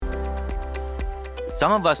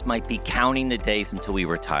Some of us might be counting the days until we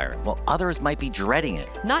retire, while others might be dreading it.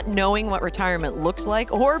 Not knowing what retirement looks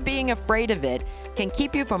like or being afraid of it can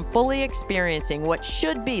keep you from fully experiencing what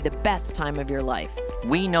should be the best time of your life.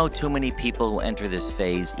 We know too many people who enter this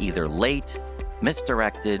phase either late,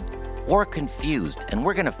 misdirected, or confused, and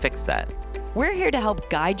we're going to fix that. We're here to help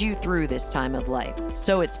guide you through this time of life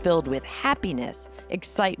so it's filled with happiness,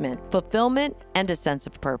 excitement, fulfillment, and a sense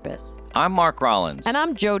of purpose. I'm Mark Rollins. And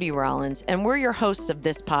I'm Jody Rollins, and we're your hosts of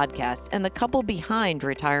this podcast and the couple behind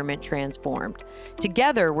Retirement Transformed.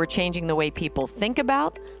 Together, we're changing the way people think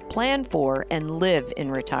about, plan for, and live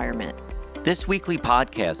in retirement. This weekly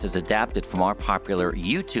podcast is adapted from our popular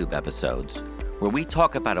YouTube episodes, where we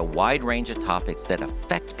talk about a wide range of topics that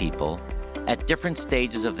affect people at different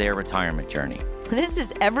stages of their retirement journey. This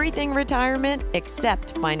is everything retirement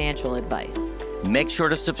except financial advice. Make sure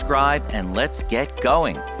to subscribe and let's get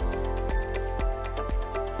going.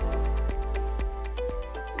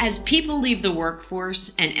 As people leave the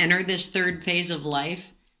workforce and enter this third phase of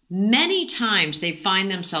life, many times they find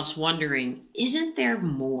themselves wondering, isn't there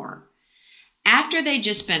more? After they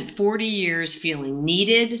just spent 40 years feeling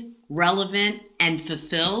needed, relevant, and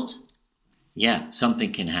fulfilled, yeah,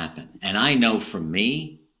 something can happen. And I know for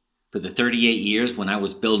me, for the 38 years when I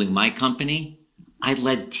was building my company, I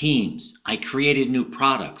led teams. I created new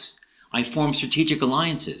products. I formed strategic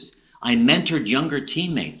alliances. I mentored younger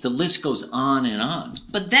teammates. The list goes on and on.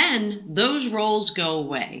 But then those roles go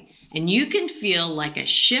away, and you can feel like a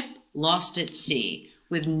ship lost at sea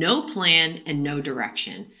with no plan and no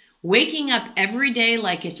direction. Waking up every day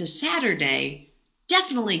like it's a Saturday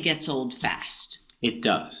definitely gets old fast. It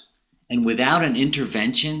does. And without an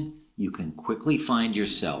intervention, you can quickly find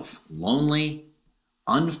yourself lonely,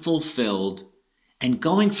 unfulfilled, and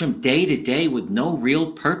going from day to day with no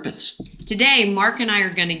real purpose. Today, Mark and I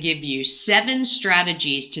are going to give you 7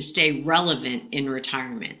 strategies to stay relevant in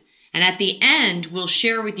retirement. And at the end, we'll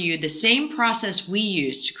share with you the same process we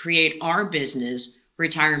use to create our business,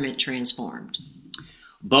 Retirement Transformed.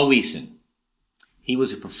 Bo Eason, he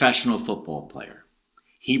was a professional football player.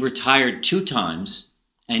 He retired 2 times,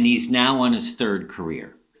 and he's now on his 3rd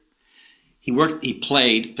career. He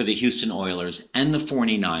played for the Houston Oilers and the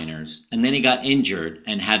 49ers, and then he got injured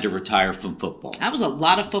and had to retire from football. That was a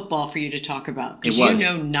lot of football for you to talk about, because you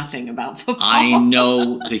know nothing about football. I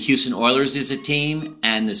know the Houston Oilers is a team,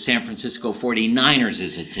 and the San Francisco 49ers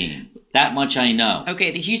is a team. That much I know.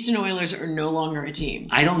 Okay, the Houston Oilers are no longer a team.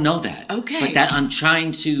 I don't know that. Okay. But that I'm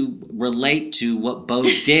trying to relate to what Bo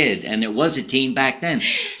did, and it was a team back then.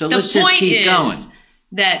 So let's just keep going.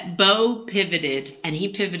 That Bo pivoted, and he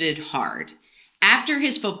pivoted hard. After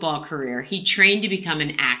his football career, he trained to become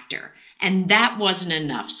an actor, and that wasn't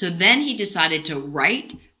enough. So then he decided to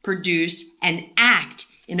write, produce, and act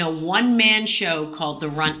in a one-man show called The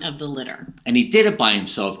Runt of the Litter. And he did it by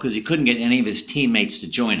himself because he couldn't get any of his teammates to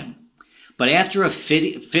join him. But after a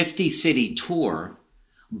 50-city tour,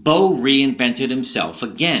 Bo reinvented himself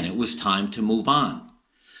again. It was time to move on.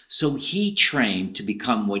 So he trained to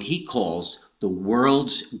become what he calls the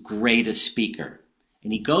world's greatest speaker.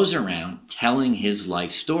 And he goes around telling his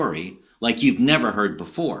life story like you've never heard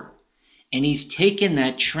before. And he's taken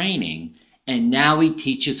that training, and now he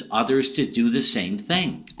teaches others to do the same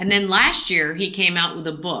thing. And then last year, he came out with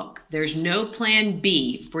a book, There's No Plan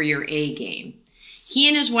B for Your A Game. He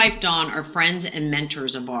and his wife, Dawn, are friends and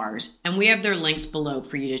mentors of ours, and we have their links below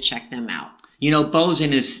for you to check them out. You know, Bo's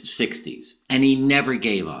in his 60s, and he never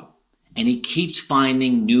gave up. And he keeps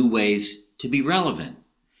finding new ways to be relevant.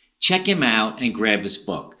 Check him out and grab his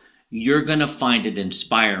book. You're going to find it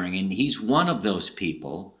inspiring, and he's one of those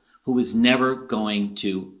people who is never going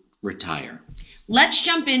to retire. Let's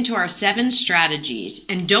jump into our 7 strategies,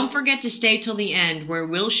 and don't forget to stay till the end where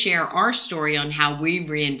we'll share our story on how we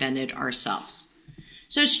reinvented ourselves.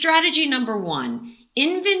 So strategy number 1,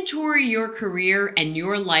 inventory your career and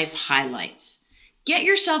your life highlights. Get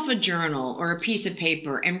yourself a journal or a piece of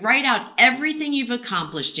paper and write out everything you've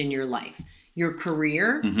accomplished in your life. Your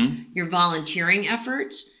career, your volunteering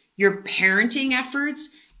efforts, your parenting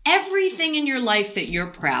efforts, everything in your life that you're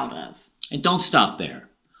proud of. And don't stop there.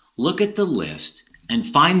 Look at the list and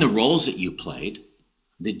find the roles that you played,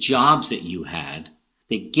 the jobs that you had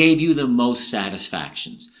that gave you the most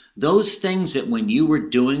satisfactions. Those things that when you were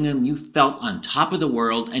doing them, you felt on top of the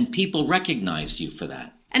world and people recognized you for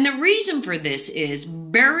that. And the reason for this is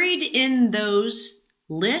buried in those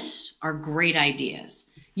lists are great ideas.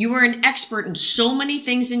 You are an expert in so many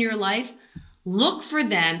things in your life. Look for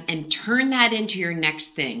them and turn that into your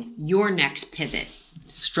next thing, your next pivot.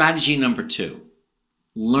 Strategy number 2,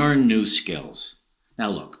 learn new skills. Now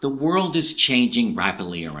look, the world is changing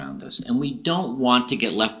rapidly around us, and we don't want to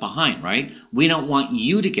get left behind, right? We don't want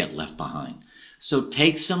you to get left behind. So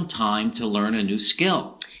take some time to learn a new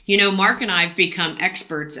skill. You know, Mark and I have become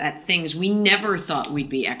experts at things we never thought we'd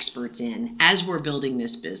be experts in as we're building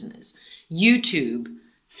this business. YouTube,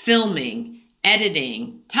 filming,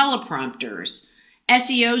 editing, teleprompters,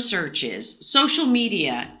 SEO searches, social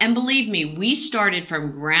media, and believe me, we started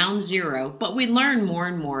from ground zero, but we learn more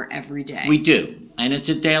and more every day. We do, and it's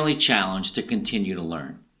a daily challenge to continue to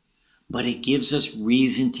learn. But it gives us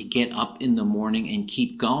reason to get up in the morning and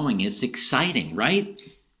keep going. It's exciting, right?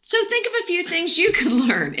 So think of a few things you could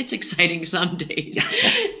learn. It's exciting some days.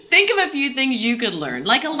 Think of a few things you could learn,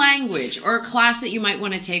 like a language or a class that you might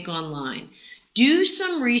want to take online. Do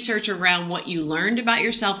some research around what you learned about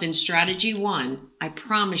yourself in Strategy 1. I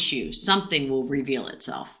promise you, something will reveal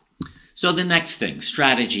itself. So the next thing,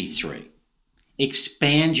 Strategy 3.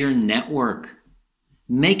 Expand your network.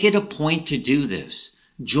 Make it a point to do this.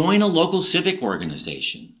 Join a local civic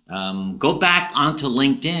organization. Go back onto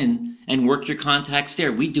LinkedIn and work your contacts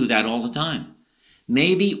there. We do that all the time.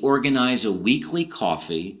 Maybe organize a weekly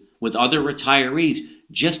coffee with other retirees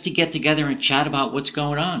just to get together and chat about what's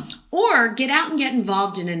going on. Or get out and get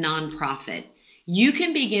involved in a nonprofit. You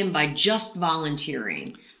can begin by just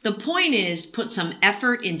volunteering. The point is, put some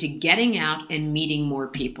effort into getting out and meeting more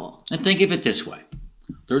people. And think of it this way.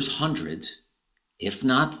 There's hundreds, if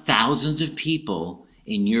not thousands of people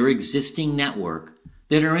in your existing network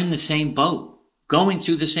that are in the same boat, going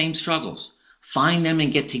through the same struggles. Find them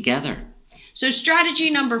and get together. So strategy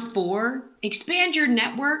number 4, expand your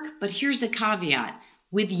network, but here's the caveat,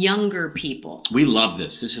 with younger people. We love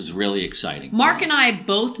this. This is really exciting. Mark and I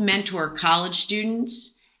both mentor college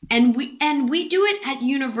students, and we do it at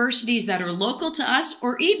universities that are local to us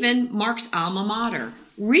or even Mark's alma mater.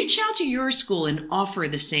 Reach out to your school and offer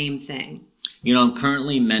the same thing. You know, I'm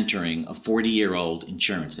currently mentoring a 40-year-old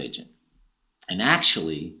insurance agent. And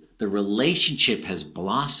actually, the relationship has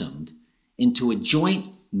blossomed into a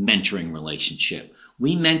joint mentoring relationship.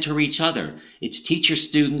 We mentor each other. It's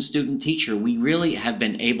teacher-student, student-teacher. We really have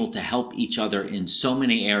been able to help each other in so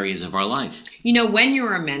many areas of our life. You know, when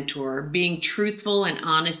you're a mentor, being truthful and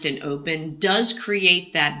honest and open does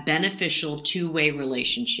create that beneficial two-way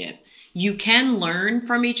relationship. You can learn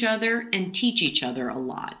from each other and teach each other a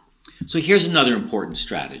lot. So here's another important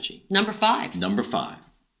strategy. Number 5. Number 5,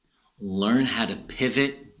 learn how to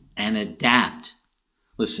pivot and adapt.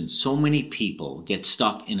 Listen, so many people get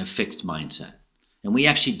stuck in a fixed mindset. And we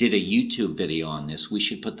actually did a YouTube video on this. We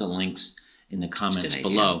should put the links in the comments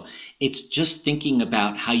below. It's just thinking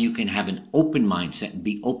about how you can have an open mindset and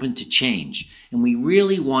be open to change. And we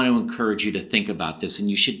really want to encourage you to think about this. And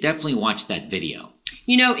you should definitely watch that video.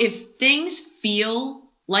 You know, if things feel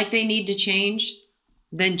like they need to change,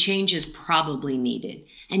 then change is probably needed.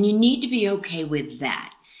 And you need to be okay with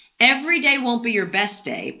that. Every day won't be your best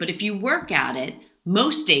day, but if you work at it,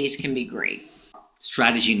 most days can be great.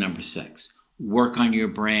 Strategy number 6, work on your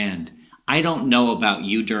brand. I don't know about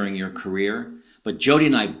you during your career, but Jody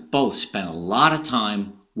and I both spent a lot of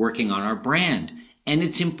time working on our brand. And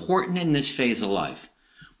it's important in this phase of life.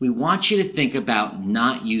 We want you to think about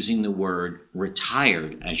not using the word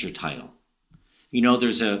retired as your title. You know,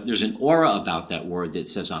 there's an aura about that word that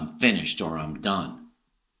says I'm finished or I'm done.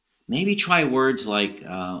 Maybe try words like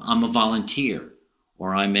I'm a volunteer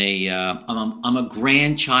or I'm a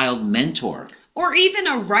grandchild mentor. Or even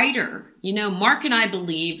a writer. You know, Mark and I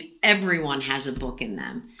believe everyone has a book in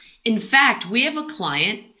them. In fact, we have a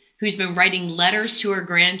client who's been writing letters to her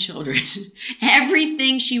grandchildren.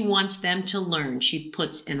 Everything she wants them to learn, she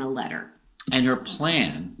puts in a letter. And her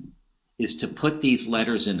plan is to put these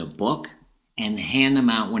letters in a book and hand them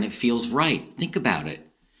out when it feels right. Think about it.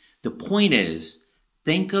 The point is,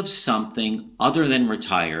 think of something other than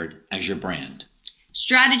retired as your brand.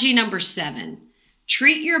 Strategy number 7,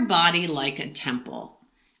 treat your body like a temple.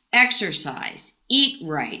 Exercise, eat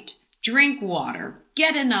right, drink water,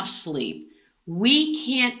 get enough sleep. We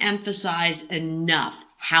can't emphasize enough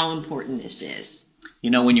how important this is.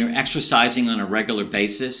 You know, when you're exercising on a regular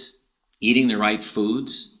basis, eating the right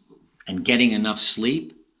foods, and getting enough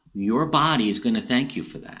sleep, your body is going to thank you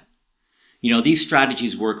for that. You know, these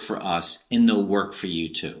strategies work for us and they'll work for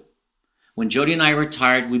you too. When Jody and I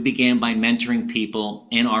retired, we began by mentoring people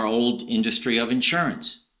in our old industry of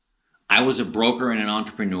insurance. I was a broker and an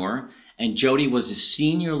entrepreneur, and Jody was a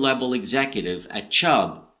senior level executive at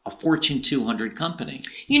Chubb, a Fortune 200 company.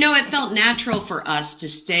 You know, it felt natural for us to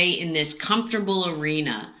stay in this comfortable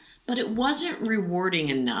arena, but it wasn't rewarding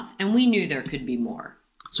enough, and we knew there could be more.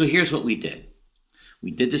 So here's what we did.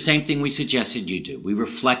 We did the same thing we suggested you do. We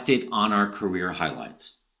reflected on our career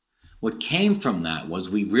highlights. What came from that was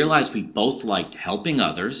we realized we both liked helping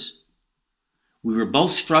others. We were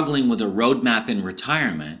both struggling with a roadmap in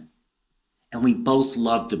retirement. And we both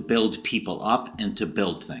love to build people up and to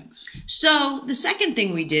build things. So the second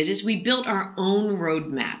thing we did is we built our own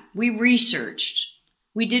roadmap. We researched.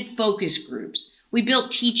 We did focus groups. We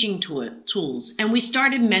built teaching tools. And we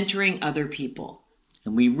started mentoring other people.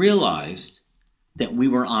 And we realized that we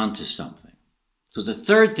were onto something. So the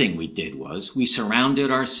third thing we did was we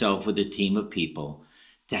surrounded ourselves with a team of people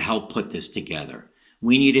to help put this together.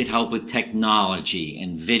 We needed help with technology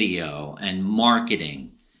and video and marketing.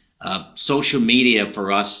 Social media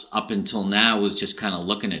for us up until now was just kind of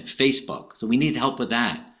looking at Facebook. So we need help with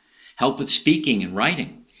that. Help with speaking and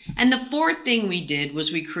writing. And the fourth thing we did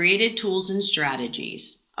was we created tools and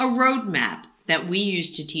strategies, a roadmap that we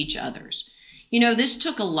use to teach others. You know, this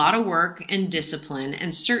took a lot of work and discipline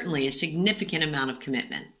and certainly a significant amount of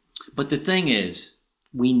commitment. But the thing is,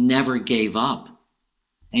 we never gave up.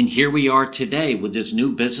 And here we are today with this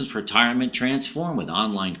new business, Retirement Transform, with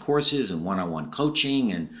online courses and one-on-one coaching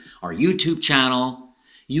and our YouTube channel.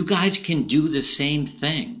 You guys can do the same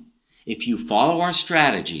thing. If you follow our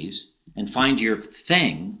strategies and find your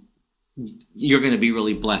thing, you're going to be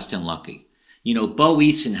really blessed and lucky. You know, Bo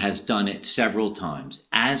Eason has done it several times,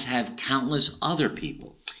 as have countless other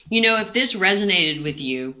people. You know, if this resonated with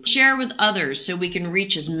you, share with others so we can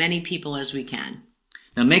reach as many people as we can.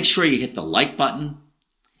 Now make sure you hit the like button.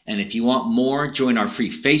 And if you want more, join our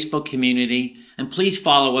free Facebook community. And please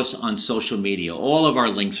follow us on social media. All of our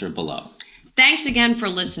links are below. Thanks again for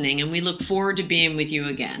listening, and we look forward to being with you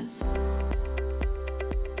again.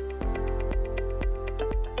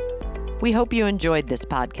 We hope you enjoyed this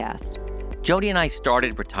podcast. Jody and I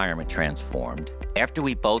started Retirement Transformed after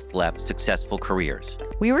we both left successful careers.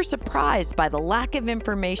 We were surprised by the lack of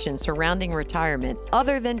information surrounding retirement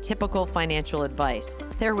other than typical financial advice.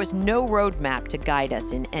 There was no roadmap to guide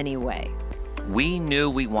us in any way. We knew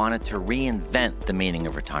we wanted to reinvent the meaning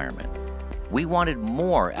of retirement. We wanted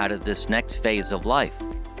more out of this next phase of life.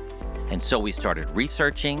 And so we started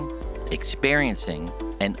researching, experiencing,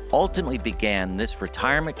 and ultimately began this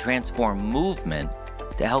Retirement Transform movement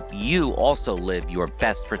to help you also live your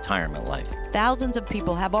best retirement life. Thousands of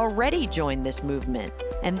people have already joined this movement,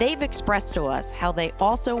 and they've expressed to us how they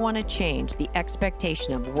also want to change the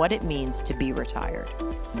expectation of what it means to be retired.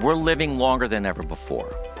 We're living longer than ever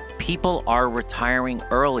before. People are retiring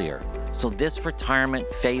earlier, so this retirement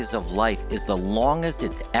phase of life is the longest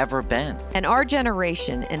it's ever been. And our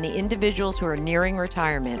generation and the individuals who are nearing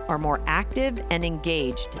retirement are more active and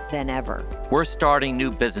engaged than ever. We're starting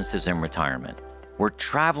new businesses in retirement. We're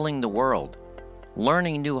traveling the world,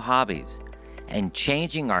 learning new hobbies, and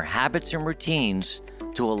changing our habits and routines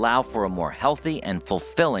to allow for a more healthy and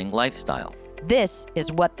fulfilling lifestyle. This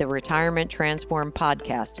is what the Retirement Transform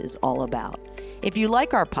podcast is all about. If you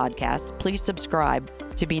like our podcast, please subscribe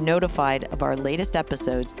to be notified of our latest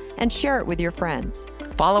episodes and share it with your friends.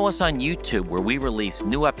 Follow us on YouTube, where we release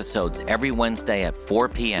new episodes every Wednesday at 4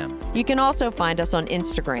 p.m. You can also find us on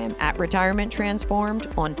Instagram at Retirement Transformed,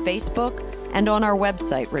 on Facebook, and on our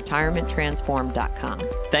website, retirementtransformed.com.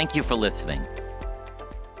 Thank you for listening.